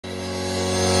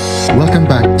Welcome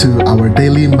back to our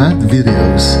daily math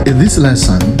videos. In this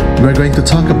lesson, we're going to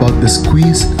talk about the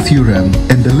squeeze theorem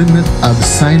and the limit of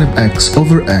sine of x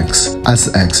over x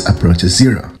as x approaches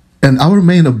 0. And our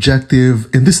main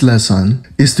objective in this lesson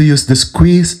is to use the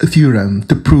squeeze theorem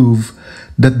to prove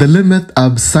that the limit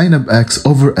of sine of x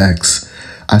over x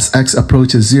as x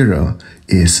approaches 0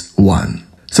 is 1.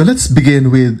 So let's begin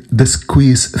with the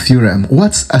squeeze theorem.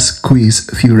 What's a squeeze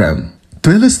theorem? To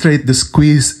illustrate the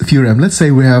squeeze theorem, let's say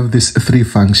we have these three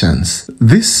functions.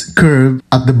 This curve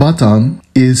at the bottom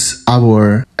is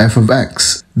our f of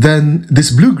x. Then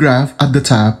this blue graph at the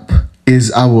top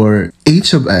is our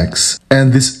h of x.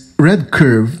 And this red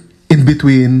curve in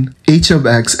between h of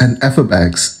x and f of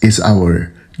x is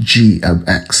our g of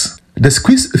x. The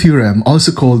squeeze theorem,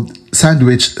 also called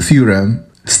sandwich theorem,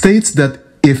 states that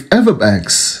if f of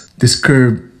x, this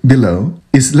curve below,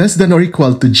 is less than or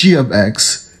equal to g of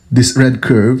x, this red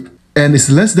curve, and is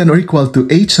less than or equal to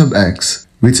h of x,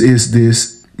 which is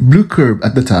this blue curve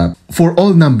at the top, for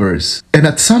all numbers. And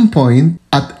at some point,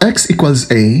 at x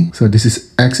equals a, so this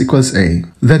is x equals a,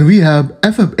 then we have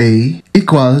f of a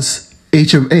equals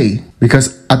h of a,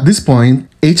 because at this point,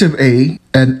 h of a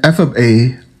and f of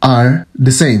a are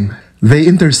the same. They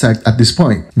intersect at this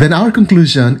point. Then our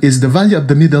conclusion is the value of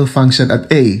the middle function at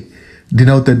a,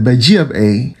 denoted by g of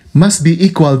a, must be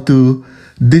equal to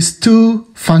these two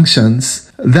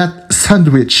functions that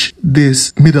sandwich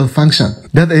this middle function.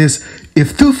 That is,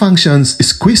 if two functions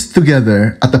squeeze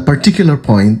together at a particular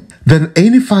point, then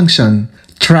any function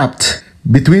trapped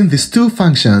between these two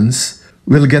functions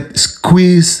will get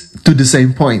squeezed to the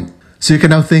same point. So you can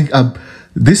now think of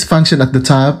this function at the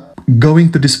top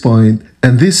going to this point,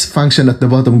 and this function at the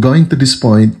bottom going to this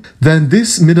point. Then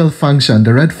this middle function,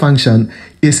 the red function,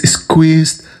 is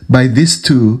squeezed by these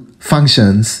two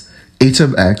functions, h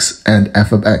of x and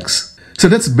f of x. So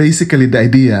that's basically the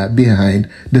idea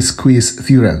behind the squeeze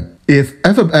theorem. If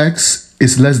f of x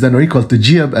is less than or equal to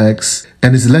g of x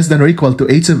and is less than or equal to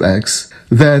h of x,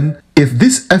 then if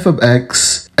this f of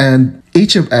x and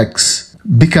h of x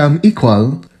become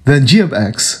equal, then g of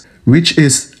x, which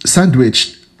is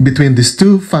sandwiched between these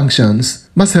two functions,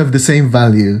 must have the same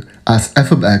value as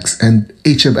f of x and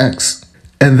h of x.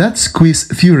 And that squeeze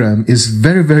theorem is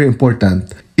very, very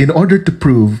important in order to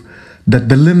prove that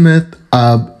the limit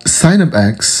of sine of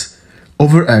x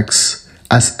over x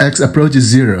as x approaches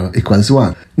 0 equals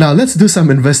 1. Now let's do some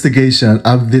investigation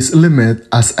of this limit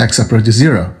as x approaches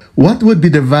 0. What would be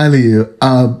the value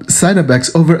of sine of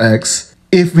x over x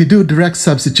if we do direct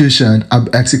substitution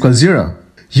of x equals 0?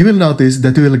 You will notice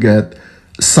that we will get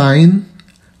sine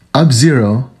of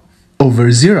 0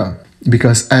 over 0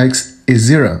 because x is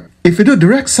 0. If we do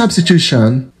direct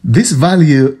substitution, this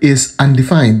value is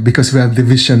undefined because we have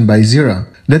division by 0.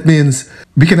 That means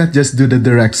we cannot just do the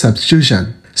direct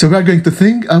substitution. So we are going to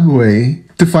think of a way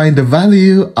to find the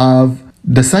value of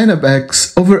the sine of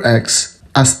x over x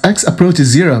as x approaches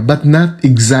 0 but not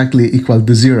exactly equal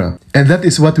to 0. And that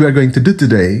is what we are going to do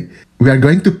today. We are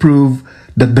going to prove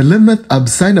that the limit of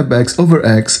sine of x over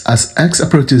x as x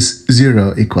approaches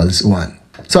 0 equals 1.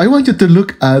 So I want you to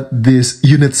look at this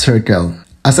unit circle.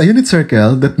 As a unit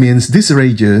circle, that means this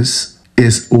radius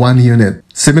is 1 unit.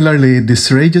 Similarly, this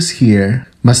radius here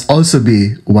must also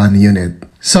be 1 unit.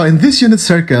 So in this unit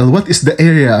circle, what is the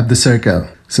area of the circle?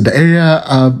 So the area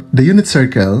of the unit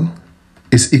circle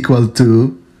is equal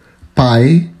to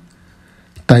pi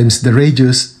times the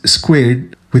radius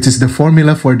squared, which is the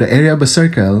formula for the area of a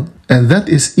circle, and that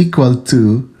is equal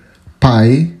to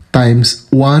pi times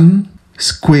 1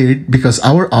 squared, because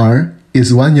our r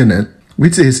is 1 unit,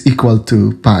 which is equal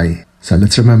to pi. So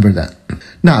let's remember that.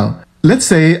 Now, let's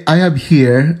say I have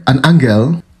here an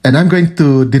angle, and I'm going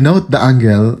to denote the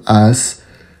angle as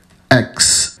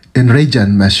x in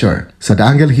radian measure. So the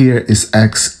angle here is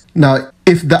x. Now,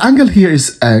 if the angle here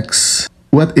is x,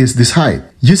 what is this height?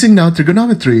 Using now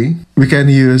trigonometry, we can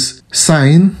use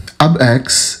sine of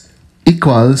x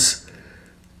equals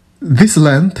this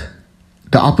length,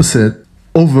 the opposite,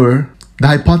 over the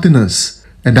hypotenuse.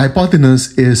 And the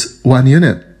hypotenuse is 1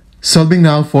 unit. Solving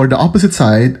now for the opposite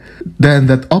side, then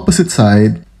that opposite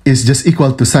side is just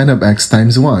equal to sine of x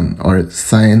times 1, or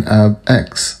sine of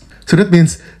x. So that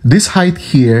means this height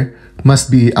here must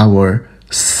be our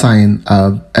sine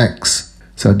of x.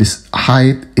 So this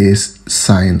height is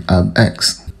sine of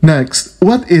x. Next,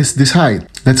 what is this height?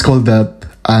 Let's call that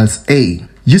as a.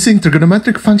 Using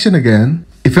trigonometric function again,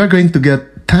 if we are going to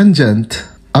get tangent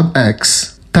of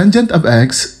x,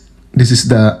 this is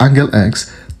the angle x.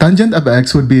 Tangent of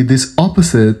x would be this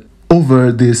opposite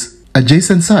over this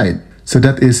adjacent side. So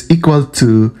that is equal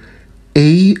to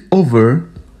a over,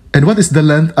 and what is the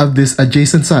length of this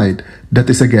adjacent side? That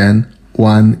is again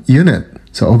 1 unit.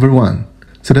 So over 1.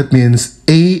 So that means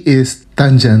A is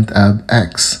tangent of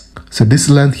x. So this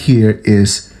length here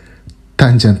is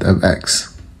tangent of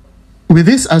x. With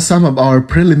this as some of our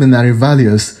preliminary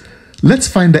values, let's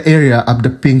find the area of the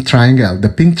pink triangle. The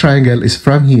pink triangle is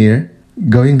from here,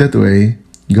 going that way,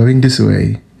 going this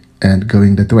way, and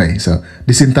going that way. So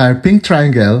this entire pink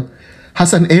triangle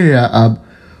has an area of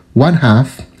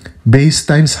 1/2 base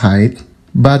times height.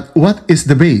 But what is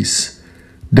the base?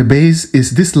 The base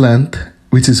is this length,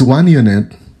 which is 1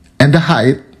 unit, and the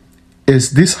height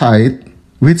is this height,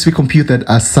 which we computed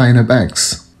as sine of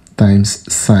x times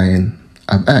sine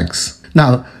of x.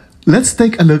 Now, let's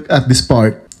take a look at this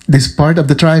part of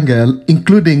the triangle,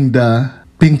 including the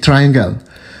pink triangle.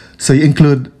 So you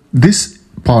include this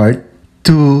part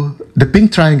to the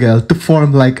pink triangle to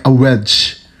form like a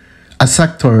wedge, a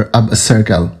sector of a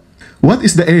circle. What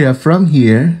is the area from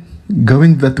here,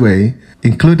 going that way,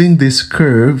 including this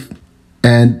curve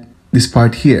and this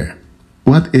part here?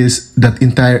 What is that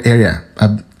entire area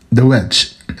of the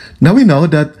wedge? Now we know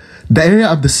that the area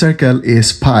of the circle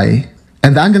is pi,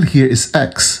 and the angle here is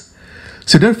x.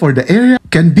 So therefore, the area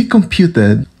can be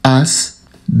computed as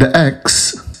the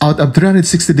x out of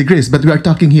 360 degrees, but we are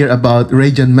talking here about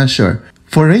radian measure.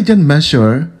 For radian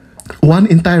measure, one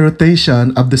entire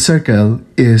rotation of the circle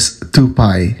is 2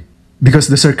 pi, because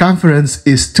the circumference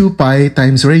is 2 pi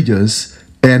times radius,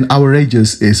 and our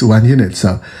radius is 1 unit.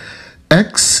 So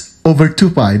x over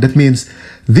 2 pi, that means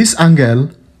this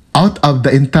angle out of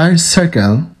the entire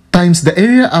circle times the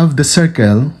area of the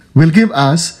circle will give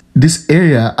us this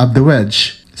area of the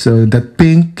wedge. So that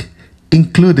pink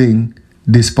including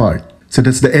this part. So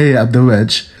that's the area of the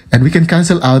wedge. And we can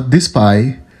cancel out this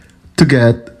pi to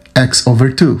get x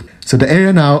over 2. So the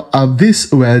area now of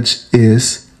this wedge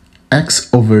is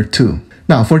x over 2.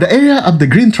 Now for the area of the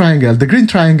green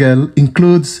triangle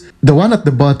includes the one at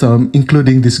the bottom,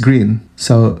 including this green.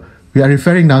 So we are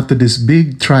referring now to this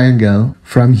big triangle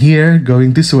from here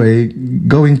going this way,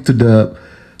 going to the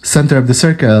center of the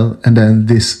circle, and then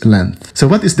this length. So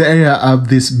what is the area of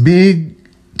this big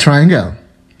triangle?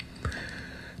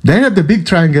 The area of the big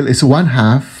triangle is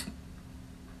 1/2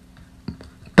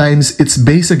 times its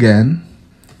base again,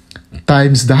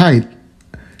 times the height.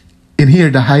 In here,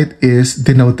 the height is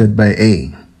denoted by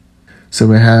A. So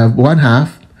we have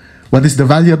 1/2. What is the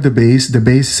value of the base? The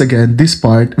base is again this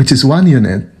part, which is 1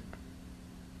 unit,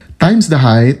 times the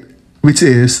height, which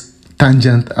is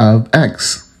tangent of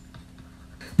x.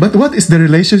 But what is the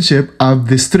relationship of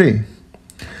these three?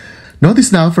 Notice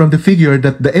now from the figure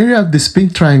that the area of this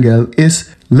pink triangle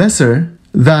is lesser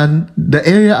than the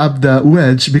area of the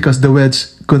wedge, because the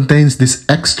wedge contains this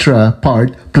extra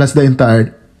part plus the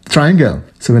entire triangle.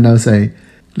 So we now say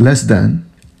less than.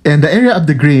 And the area of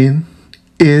the green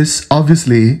is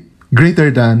obviously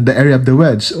greater than the area of the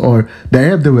wedge, or the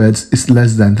area of the wedge is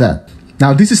less than that.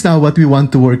 Now this is now what we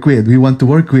want to work with. We want to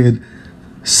work with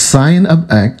sine of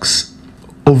x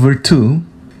over 2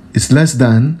 is less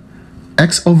than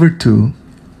x over 2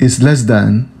 is less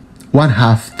than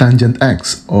 1/2 tangent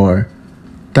x, or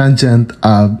tangent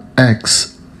of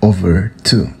x over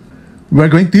 2.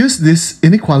 We're going to use this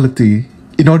inequality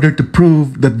in order to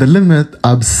prove that the limit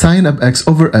of sine of x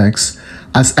over x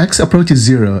as x approaches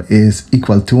 0 is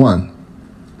equal to 1.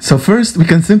 So first, we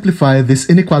can simplify this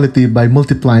inequality by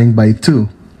multiplying by 2.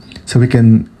 So we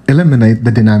can eliminate the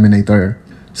denominator.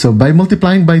 So by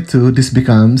multiplying by 2, this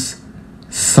becomes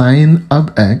sine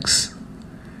of x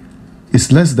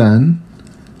is less than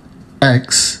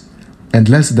x and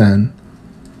less than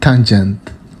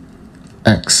tangent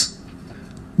x.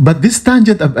 But this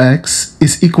tangent of x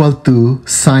is equal to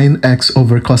sine x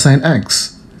over cosine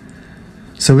x.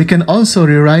 So we can also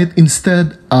rewrite,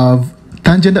 instead of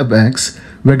tangent of x,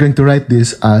 we're going to write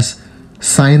this as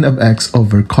sine of x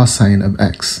over cosine of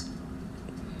x.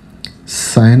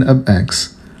 Sine of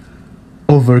x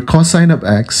over cosine of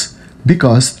x,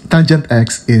 because tangent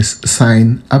x is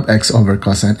sine of x over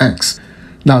cosine x.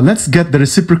 Now let's get the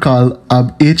reciprocal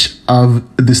of each of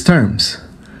these terms.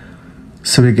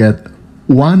 So we get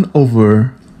 1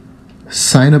 over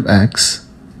sine of x,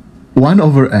 1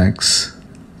 over x,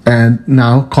 and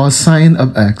now cosine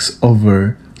of x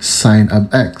over sine of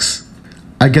x.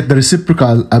 I get the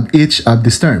reciprocal of each of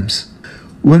these terms.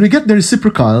 When we get the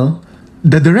reciprocal,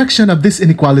 the direction of this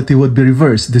inequality would be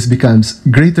reversed. This becomes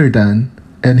greater than,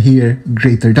 and here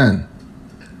greater than.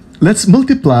 Let's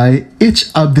multiply each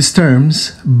of these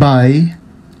terms by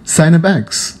sine of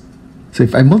x. So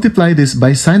if I multiply this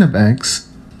by sine of x,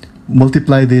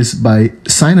 multiply this by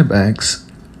sine of x,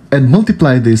 and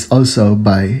multiply this also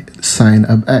by sine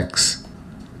of x,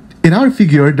 In our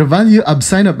figure, the value of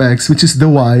sine of x, which is the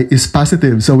y, is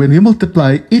positive. So when we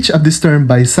multiply each of this term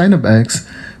by sine of x,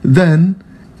 then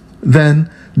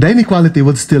the inequality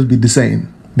would still be the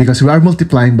same because we are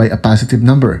multiplying by a positive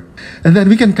number. And then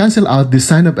we can cancel out the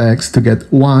sine of x to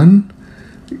get 1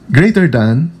 greater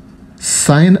than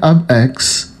sine of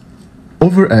x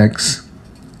over x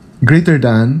greater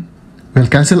than, we'll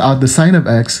cancel out the sine of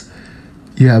x,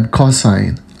 you have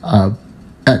cosine of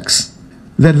x.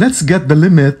 Then let's get the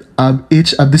limit of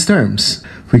each of these terms.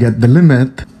 We get the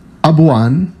limit of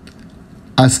 1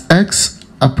 as x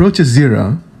approaches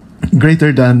 0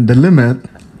 greater than the limit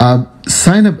of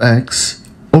sine of x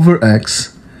over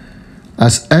x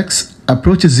as x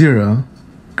approaches 0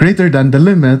 greater than the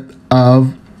limit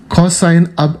of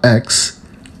cosine of x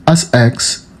as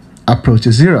x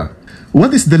approaches 0.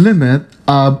 What is the limit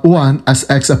of 1 as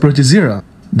x approaches 0?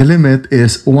 The limit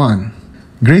is 1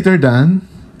 greater than,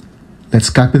 let's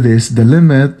copy this, the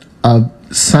limit of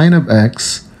sine of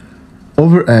x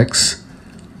over x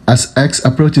as x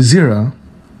approaches 0.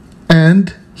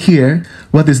 And here,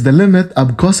 what is the limit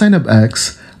of cosine of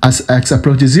x as x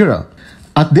approaches 0?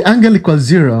 At the angle equals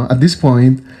 0 at this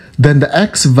point, then the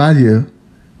x value,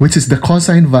 which is the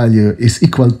cosine value, is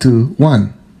equal to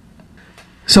 1.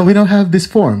 So we now have this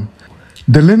form.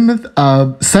 The limit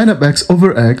of sine of x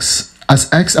over x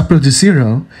as x approaches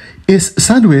 0 is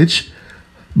sandwiched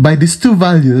by these two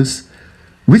values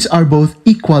which are both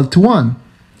equal to 1.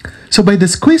 So by the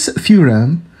Squeeze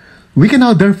theorem, we can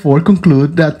now therefore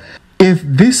conclude that if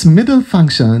this middle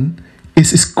function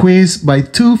is squeezed by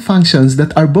two functions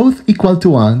that are both equal to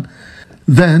 1,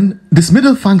 then this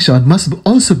middle function must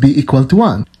also be equal to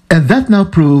 1. And that now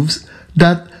proves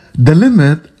that the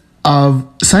limit of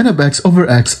sine of x over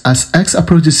x as x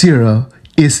approaches 0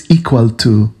 is equal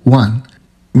to 1,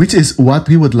 which is what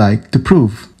we would like to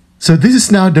prove. So this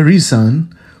is now the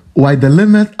reason why the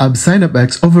limit of sine of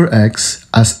x over x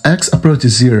as x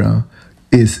approaches 0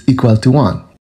 is equal to 1.